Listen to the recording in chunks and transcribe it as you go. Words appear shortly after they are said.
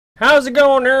How's it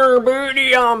going,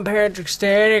 everybody? I'm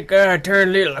Patrckstatic,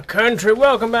 turn little country.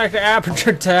 Welcome back to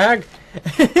Aperture Tag.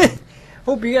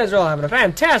 Hope you guys are all having a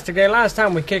fantastic day. Last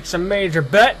time we kicked some major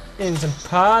butt in some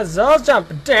puzzles,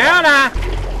 jumping down.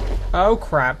 Oh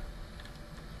crap!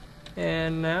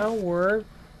 And now we're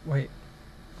wait.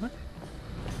 What?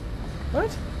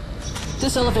 What?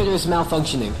 This elevator is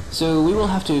malfunctioning, so we will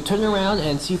have to turn around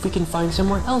and see if we can find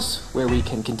somewhere else where we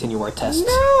can continue our tests.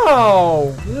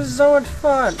 No! This is so much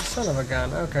fun. Son of a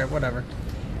gun. Okay, whatever.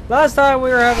 Last time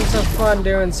we were having some fun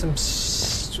doing some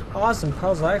awesome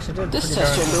puzzles. I actually did. This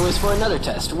test chamber was for another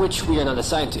test, which we are not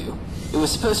assigned to. It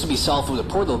was supposed to be solved with a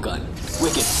portal gun.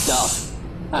 Wicked stuff.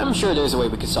 I'm sure there's a way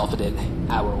we could solve it in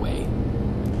our way.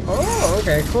 Oh,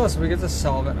 okay, cool. So we get to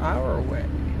solve it our way.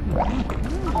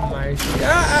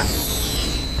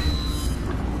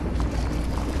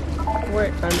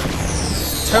 Wait, I'm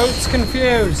totes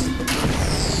confused.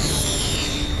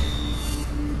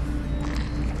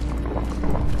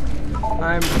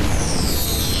 I'm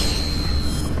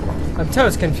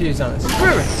totes confused on this.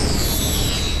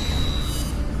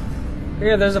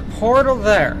 Yeah, there's a portal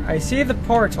there. I see the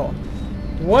portal.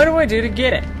 What do I do to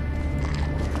get it?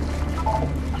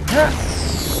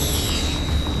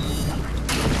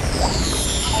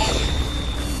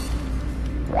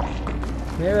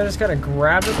 Maybe I just gotta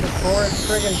grab it before it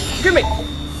friggin' give me!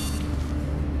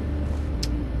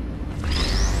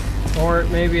 Or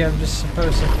maybe I'm just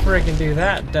supposed to friggin' do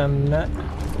that, dumb nut.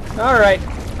 Alright,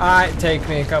 take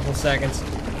me a couple seconds.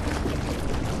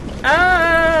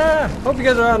 Hope you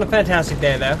guys are having a fantastic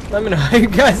day though. Let me know how you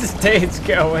guys' day is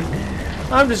going.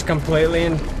 I'm just completely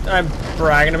I'm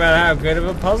bragging about how good of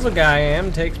a puzzle guy I am.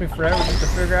 It takes me forever just to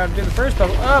figure out how to do the first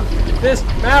puzzle of this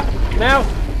map now.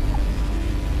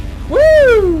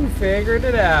 Woo! Figured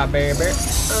it out, baby.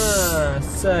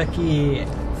 Suck it.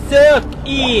 Suck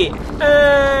it!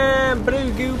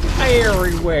 Blue goop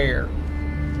everywhere.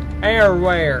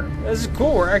 Everywhere. This is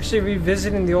cool. We're actually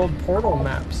revisiting the old portal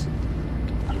maps.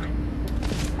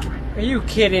 Are you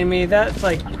kidding me? That's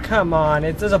like, come on.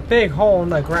 There's a big hole in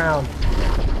the ground.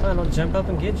 Fine, I'll jump up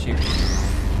and get you.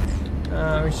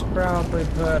 We should probably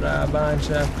put a bunch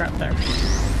of crap there.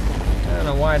 I don't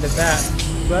know why I did that,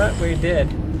 but we did.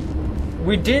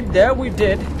 We did that, we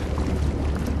did.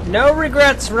 No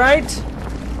regrets, right?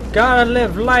 Gotta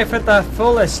live life at the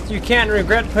fullest. You can't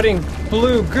regret putting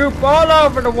blue goop all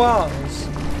over the walls.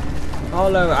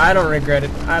 All over. I don't regret it.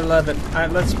 I love it.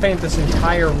 Let's paint this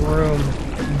entire room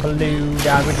blue.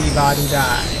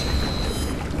 Da-ba-dee-ba-dee-die.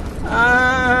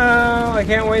 Oh, I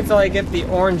can't wait till I get the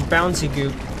orange bouncy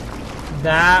goop.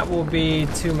 That will be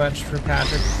too much for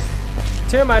Patrick.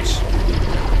 Too much.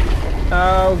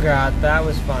 Oh god, that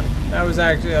was fun. That was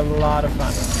actually a lot of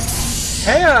fun.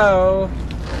 Heyo!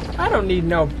 I don't need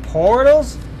no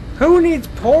portals. Who needs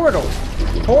portals?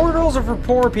 Portals are for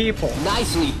poor people.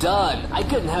 Nicely done. I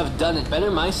couldn't have done it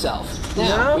better myself.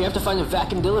 Now, we have to find a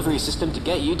vacuum delivery system to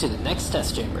get you to the next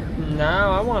test chamber.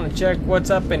 Now, I want to check what's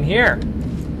up in here.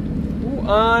 Ooh,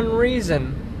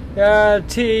 unreason.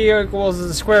 T equals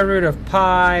the square root of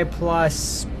pi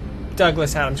plus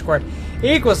Douglas Adams squared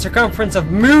equals circumference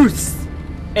of moose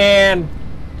and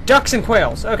ducks and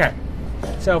quails. Okay.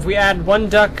 So if we add 1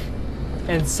 duck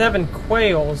and 7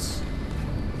 quails,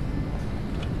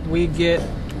 we get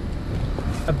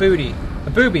a booty. A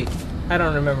booby. I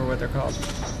don't remember what they're called.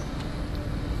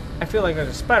 I feel like there's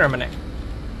a spider on my neck.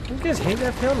 You guys hate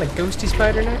that feeling? The ghosty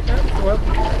spider neck? Oh, well,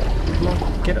 come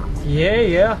on, get up.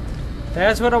 Yeah.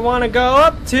 That's what I want to go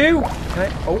up to. Okay.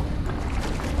 Oh.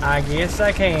 I guess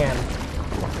I can.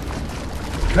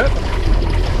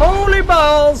 Holy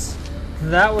balls!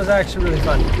 That was actually really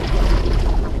fun.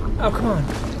 Oh, come on.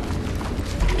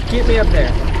 Get me up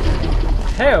there.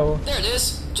 Hell. There it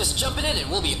is. Just jump in it and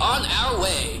we'll be on our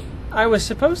way. I was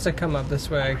supposed to come up this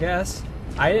way, I guess.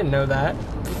 I didn't know that.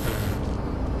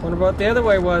 Wonder what the other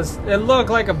way was. It looked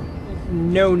like a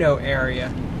no-no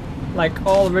area. Like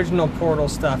all original Portal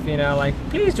stuff, you know, like,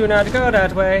 please do not go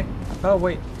that way. Oh,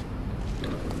 wait.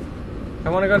 I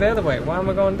want to go the other way. Why am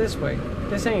I going this way?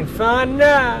 This ain't fun.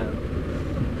 No.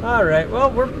 Alright,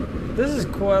 well, this is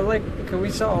cool. I like, okay,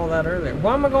 we saw all that earlier.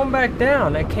 Why am I going back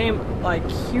down? I came, like,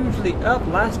 hugely up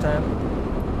last time.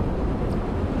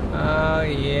 Oh,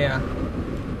 yeah.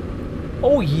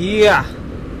 Oh, yeah.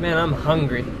 Man, I'm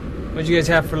hungry. What'd you guys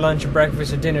have for lunch or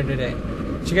breakfast or dinner today?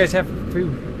 What'd you guys have for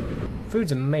food?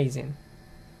 Food's amazing.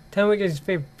 Tell me what your guys'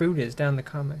 favorite food is down in the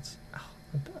comments. Oh,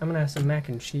 I'm gonna have some mac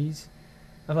and cheese.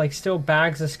 I have, like, still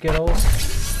bags of Skittles.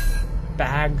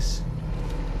 Bags.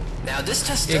 Now, this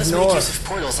test does make use of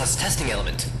portals as a testing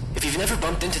element. If you've never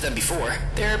bumped into them before,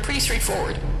 they're pretty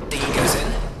straightforward. Thingy goes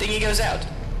in, thingy goes out.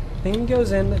 Thingy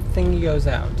goes in, thingy goes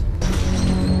out.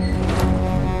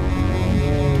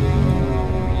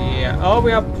 Oh,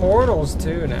 we have portals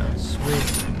too now.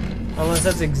 Sweet. Unless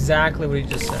that's exactly what he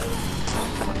just said.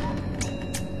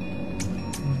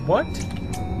 What?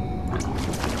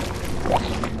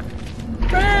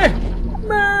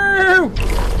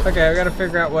 Okay, I gotta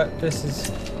figure out what this is.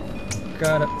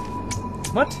 Got it.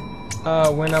 What?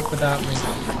 Oh, went up without me.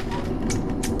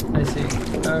 I see.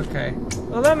 Okay.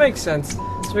 Well, that makes sense.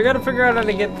 So we gotta figure out how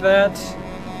to get that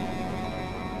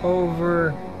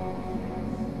over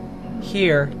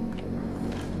here.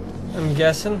 I'm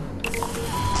guessing.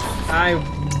 I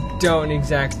don't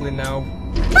exactly know.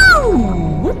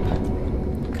 Whoop.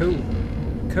 Cool.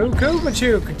 Cool, cool,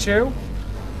 Pachu, Pachu.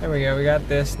 There we go, we got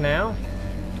this now.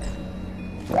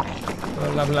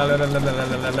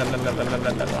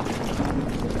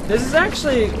 This is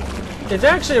actually, it's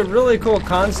actually a really cool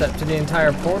concept to the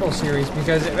entire Portal series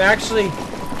because it actually,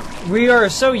 we are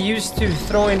so used to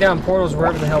throwing down portals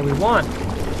wherever the hell we want.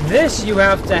 This, you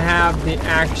have to have the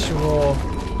actual,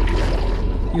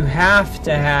 you have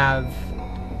to have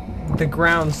the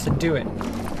grounds to do it.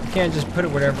 You can't just put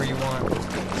it wherever you want.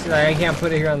 See, like, I can't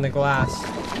put it here on the glass.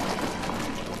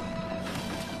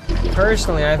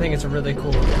 Personally, I think it's really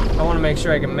cool. I want to make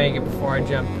sure I can make it before I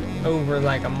jump over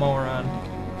like a moron.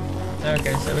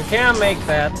 Okay, so we can make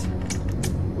that.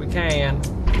 We can.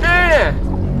 Ah!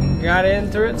 Got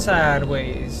into it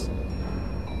sideways.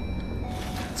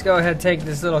 Let's go ahead and take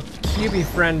this little cubey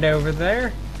friend over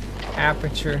there.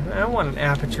 Aperture. I want an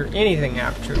aperture. Anything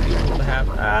aperture would be cool to have.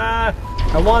 I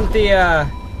want the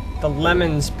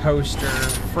lemons poster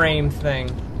frame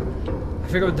thing. I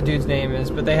forget what the dude's name is,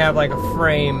 but they have like a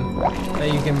frame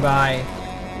that you can buy.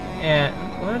 And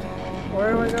what?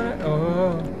 Where do I go?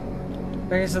 Oh.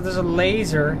 Okay, so there's a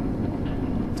laser.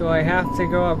 Do I have to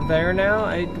go up there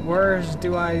now? Where's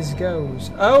do eyes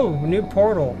goes? Oh, new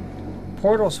portal.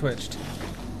 Portal switched.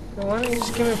 Well, why don't you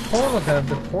just give me a portal if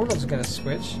the portal's gonna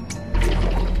switch?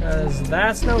 Because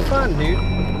that's no fun, dude.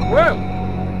 Whoa!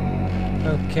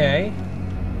 Okay.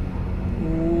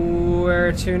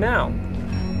 Where to now?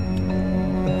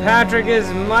 Patrick is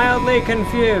mildly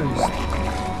confused.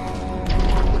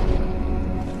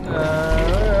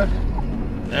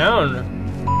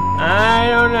 I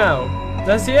don't know.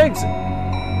 That's the exit.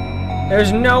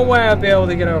 There's no way I'll be able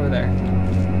to get over there.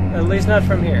 At least not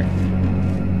from here.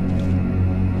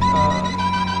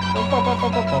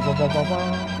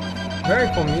 Very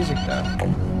cool music, though.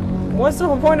 What's the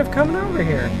whole point of coming over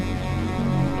here?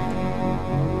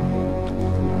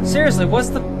 Seriously, what's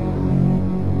the...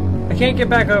 I can't get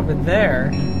back over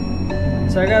there.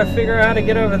 So I gotta figure out how to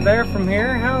get over there from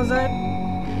here? How's that?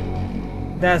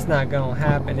 That's not gonna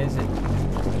happen, is it?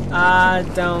 I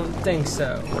don't think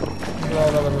so. Blah,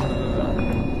 blah, blah, blah, blah.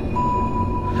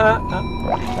 Ha, ha.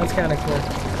 That's kinda cool.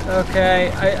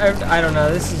 Okay, I don't know.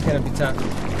 This is gonna be tough.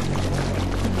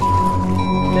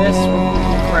 This...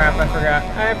 Crap, I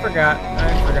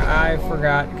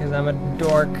forgot, because I'm a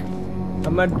dork.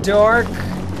 I'm a dork.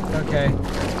 Okay,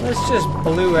 let's just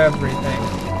blue everything.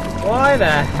 Why the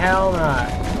hell not?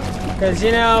 Because,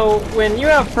 you know, when you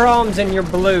have problems and you're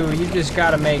blue, you just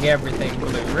gotta make everything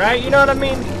blue, right? You know what I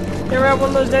mean? You ever have one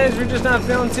of those days where you're just not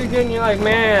feeling too good and you're like,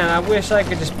 man, I wish I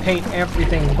could just paint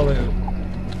everything blue.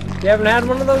 You haven't had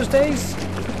one of those days?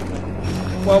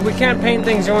 Well, we can't paint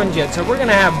things orange yet, so we're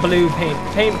gonna have blue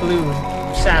paint blue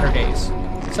Saturdays,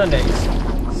 Sundays,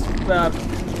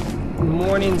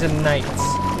 mornings and nights.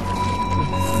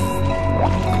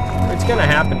 It's gonna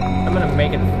happen. I'm gonna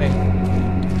make it a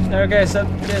thing. Okay, so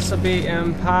this will be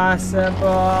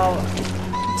impossible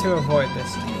to avoid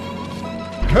this.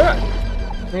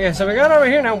 Okay, so we got over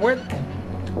here now.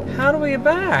 How do we get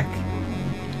back?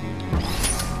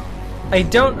 I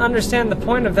don't understand the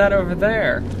point of that over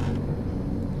there.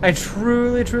 I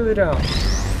truly, truly don't.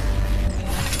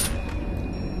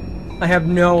 I have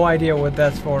no idea what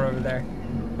that's for over there.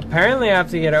 Apparently I have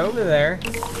to get over there.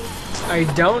 I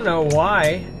don't know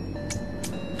why.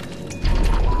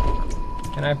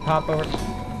 Can I pop over?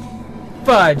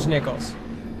 Fudge Nichols.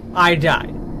 I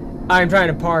died. I'm trying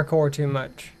to parkour too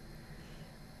much.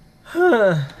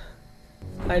 Huh.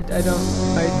 I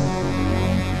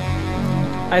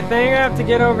think I have to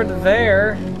get over to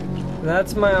there.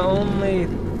 That's my only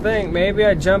thing. Maybe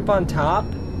I jump on top?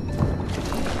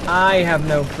 I have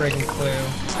no friggin' clue.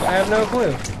 I have no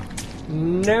clue.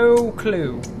 No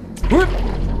clue. Whoop!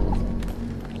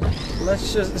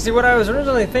 Let's just... See, what I was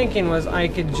originally thinking was I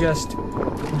could just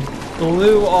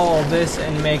glue all this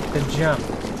and make the jump.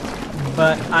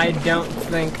 But I don't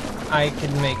think I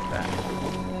can make that.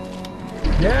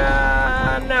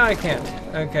 Yeah, no, I can't.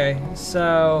 Okay,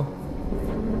 so...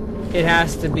 It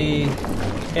has to be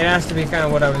kind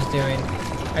of what I was doing.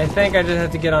 I think I just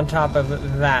have to get on top of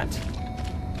that.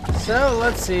 So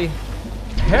let's see.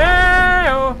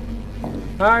 Hey-oh!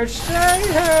 I say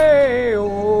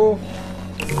hey-oh!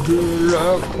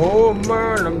 Like, oh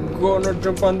man, I'm gonna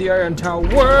jump on the iron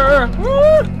tower.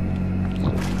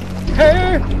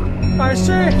 Hey! I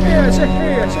say hey, I say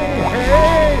hey, I say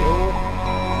hey!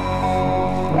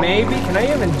 Maybe? Can I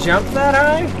even jump that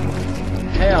high?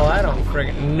 Hell, I don't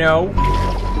friggin' know.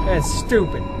 That's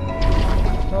stupid.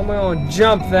 I'm gonna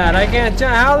jump that. I can't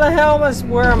jump. How the hell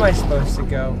where am I supposed to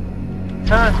go?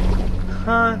 Huh?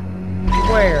 Huh?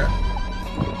 Where?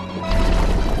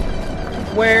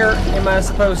 Where am I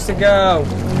supposed to go?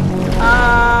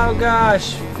 Oh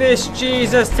gosh. Fish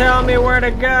Jesus, tell me where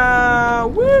to go.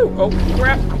 Woo! Oh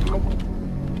crap.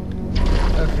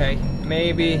 Okay,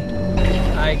 maybe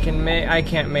I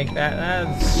can't make that.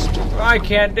 That's stupid. I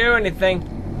can't do anything.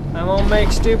 I'm gonna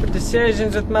make stupid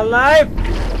decisions with my life.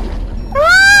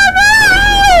 Oh,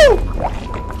 no!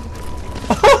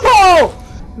 Oh!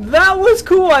 That was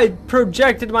cool. I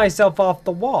projected myself off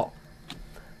the wall.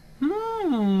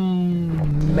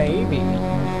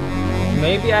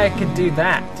 Maybe I could do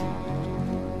that.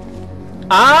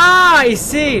 Ah, I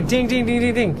see. Ding, ding, ding,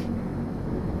 ding, ding.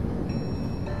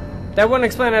 That wouldn't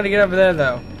explain how to get over there,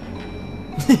 though.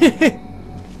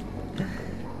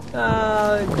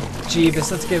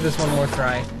 Jeebus, let's give this one more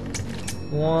try.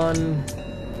 One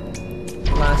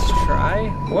last try.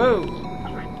 Whoa!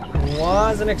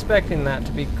 Wasn't expecting that,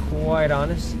 to be quite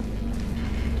honest.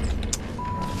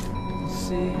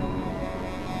 See,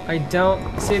 I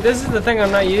don't see. This is the thing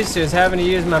I'm not used to, is having to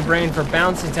use my brain for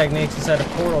bouncy techniques instead of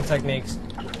portal techniques.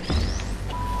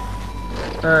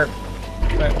 Or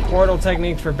portal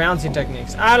techniques for bouncy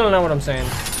techniques. I don't know what I'm saying.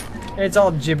 It's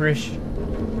all gibberish.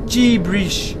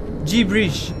 Gibberish.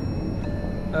 Gibberish.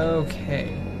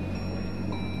 Okay.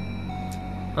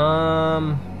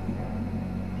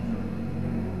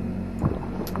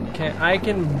 I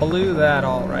can blue that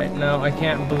all right. No, I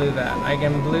can't blue that. I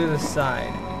can blue the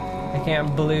side. I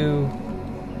can't blue.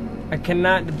 I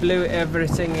cannot blue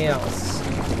everything else.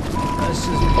 Let's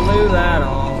just blue that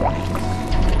all.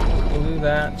 Blue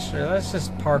that. Sure, let's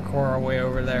just parkour our way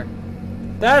over there.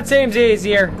 That seems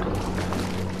easier.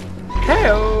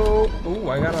 Hey-oh! Ooh,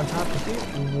 I got on top of you.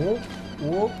 Whoop,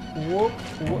 whoop, whoop,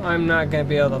 whoop. I'm not gonna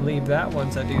be able to leave that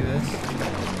once I do this.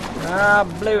 Ah,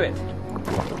 blew it.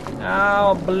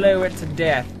 I'll blow it to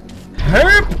death.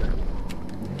 Herp!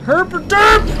 Herp or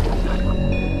derp!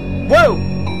 Whoa!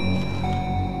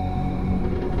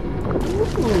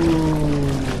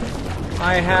 Ooh.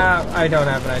 I don't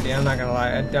have an idea. I'm not gonna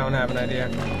lie. I don't have an idea.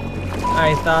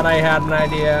 I thought I had an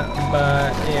idea,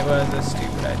 but it was a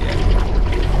stupid idea.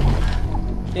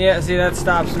 Yeah, see, that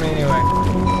stops me anyway.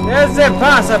 This is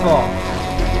impossible!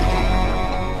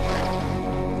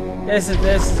 This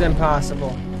is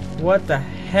impossible. What the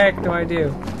heck do I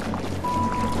do?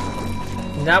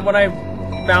 Is that what I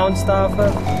bounced off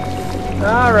of?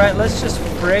 Alright, let's just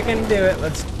friggin' do it.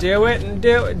 Let's do it and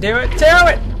do it, do it, do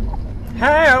it!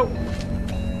 How?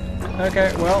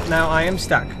 Okay, well, now I am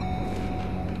stuck.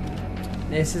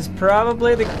 This is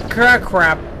probably the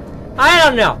crap. I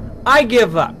don't know. I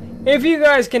give up. If you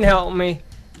guys can help me,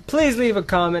 please leave a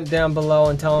comment down below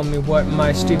and tell me what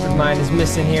my stupid mind is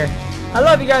missing here. I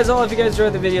love you guys all. If you guys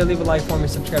enjoyed the video, leave a like for me,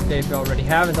 subscribe if you already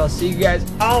haven't. I'll see you guys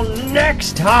all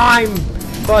next time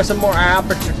for some more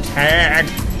Aperture tag.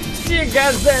 See you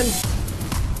guys then.